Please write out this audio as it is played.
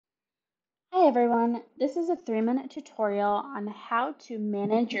everyone, this is a 3-minute tutorial on how to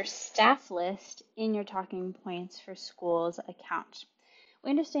manage your staff list in your Talking Points for Schools account.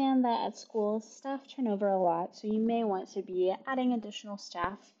 We understand that at schools, staff turn over a lot, so you may want to be adding additional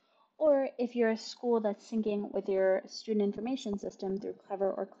staff, or if you're a school that's syncing with your student information system through Clever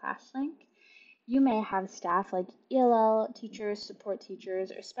or ClassLink, you may have staff like ELL teachers, support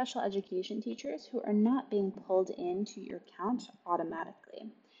teachers, or special education teachers who are not being pulled into your account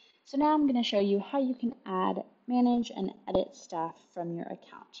automatically. So now I'm going to show you how you can add, manage, and edit staff from your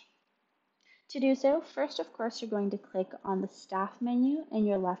account. To do so, first, of course, you're going to click on the staff menu in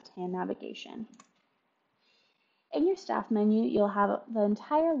your left-hand navigation. In your staff menu, you'll have the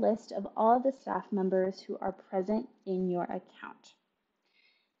entire list of all of the staff members who are present in your account.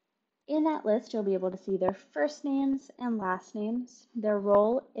 In that list, you'll be able to see their first names and last names, their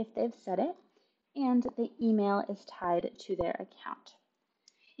role if they've set it, and the email is tied to their account.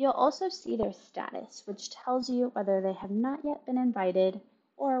 You'll also see their status, which tells you whether they have not yet been invited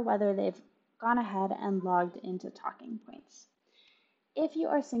or whether they've gone ahead and logged into Talking Points. If you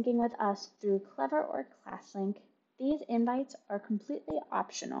are syncing with us through Clever or ClassLink, these invites are completely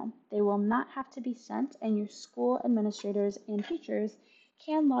optional. They will not have to be sent, and your school administrators and teachers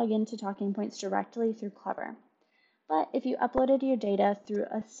can log into Talking Points directly through Clever. But if you uploaded your data through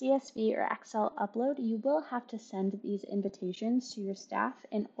a CSV or Excel upload, you will have to send these invitations to your staff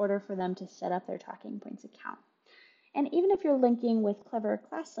in order for them to set up their Talking Points account. And even if you're linking with Clever or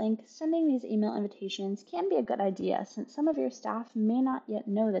ClassLink, sending these email invitations can be a good idea since some of your staff may not yet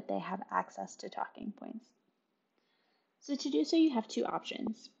know that they have access to Talking Points. So to do so, you have two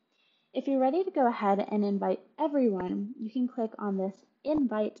options. If you're ready to go ahead and invite everyone, you can click on this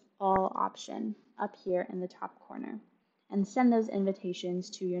Invite All option up here in the top corner and send those invitations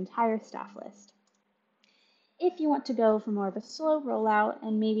to your entire staff list. If you want to go for more of a slow rollout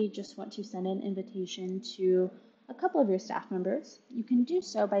and maybe just want to send an invitation to a couple of your staff members, you can do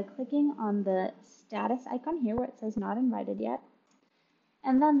so by clicking on the status icon here where it says not invited yet,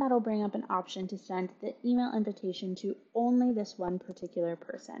 and then that'll bring up an option to send the email invitation to only this one particular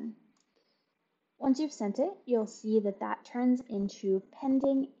person. Once you've sent it, you'll see that that turns into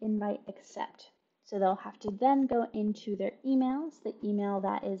pending invite accept. So they'll have to then go into their emails, the email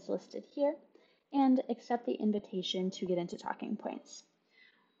that is listed here, and accept the invitation to get into Talking Points.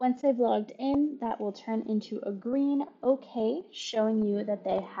 Once they've logged in, that will turn into a green OK, showing you that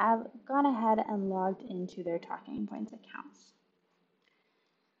they have gone ahead and logged into their Talking Points accounts.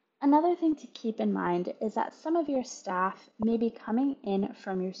 Another thing to keep in mind is that some of your staff may be coming in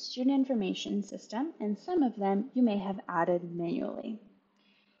from your student information system, and some of them you may have added manually,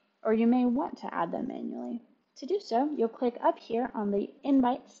 or you may want to add them manually. To do so, you'll click up here on the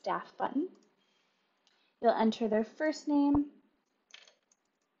Invite Staff button. You'll enter their first name,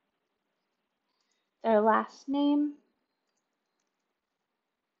 their last name,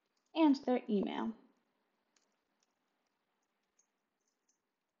 and their email.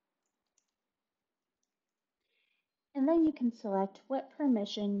 And then you can select what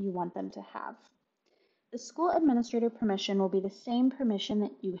permission you want them to have. The school administrator permission will be the same permission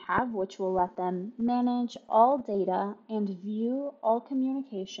that you have, which will let them manage all data and view all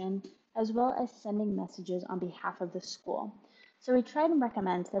communication, as well as sending messages on behalf of the school. So we try to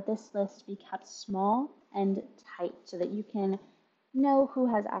recommend that this list be kept small and tight so that you can know who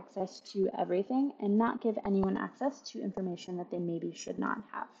has access to everything and not give anyone access to information that they maybe should not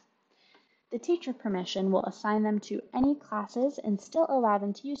have. The teacher permission will assign them to any classes and still allow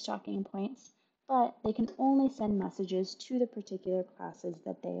them to use Talking Points, but they can only send messages to the particular classes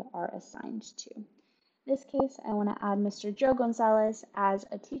that they are assigned to. In this case, I want to add Mr. Joe Gonzalez as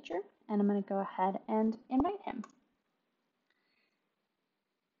a teacher, and I'm going to go ahead and invite him.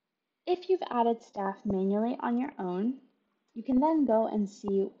 If you've added staff manually on your own, you can then go and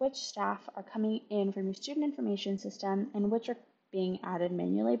see which staff are coming in from your student information system and which are being added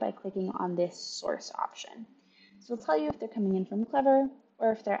manually by clicking on this source option. So it'll tell you if they're coming in from Clever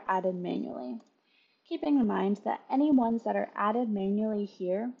or if they're added manually. Keeping in mind that any ones that are added manually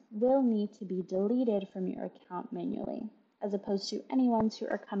here will need to be deleted from your account manually, as opposed to any ones who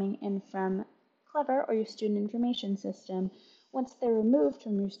are coming in from Clever or your student information system. Once they're removed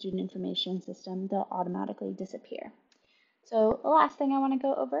from your student information system, they'll automatically disappear. So the last thing I want to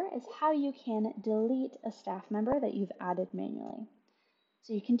go over is how you can delete a staff member that you've added manually.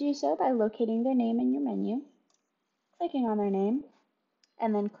 So you can do so by locating their name in your menu, clicking on their name,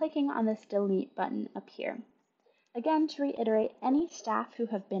 and then clicking on this delete button up here. Again, to reiterate, any staff who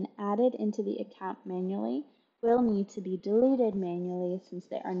have been added into the account manually will need to be deleted manually since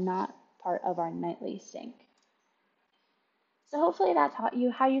they are not part of our nightly sync. So hopefully that taught you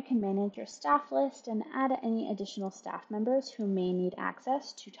how you can manage your staff list and add any additional staff members who may need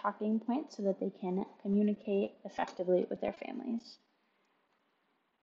access to talking points so that they can communicate effectively with their families.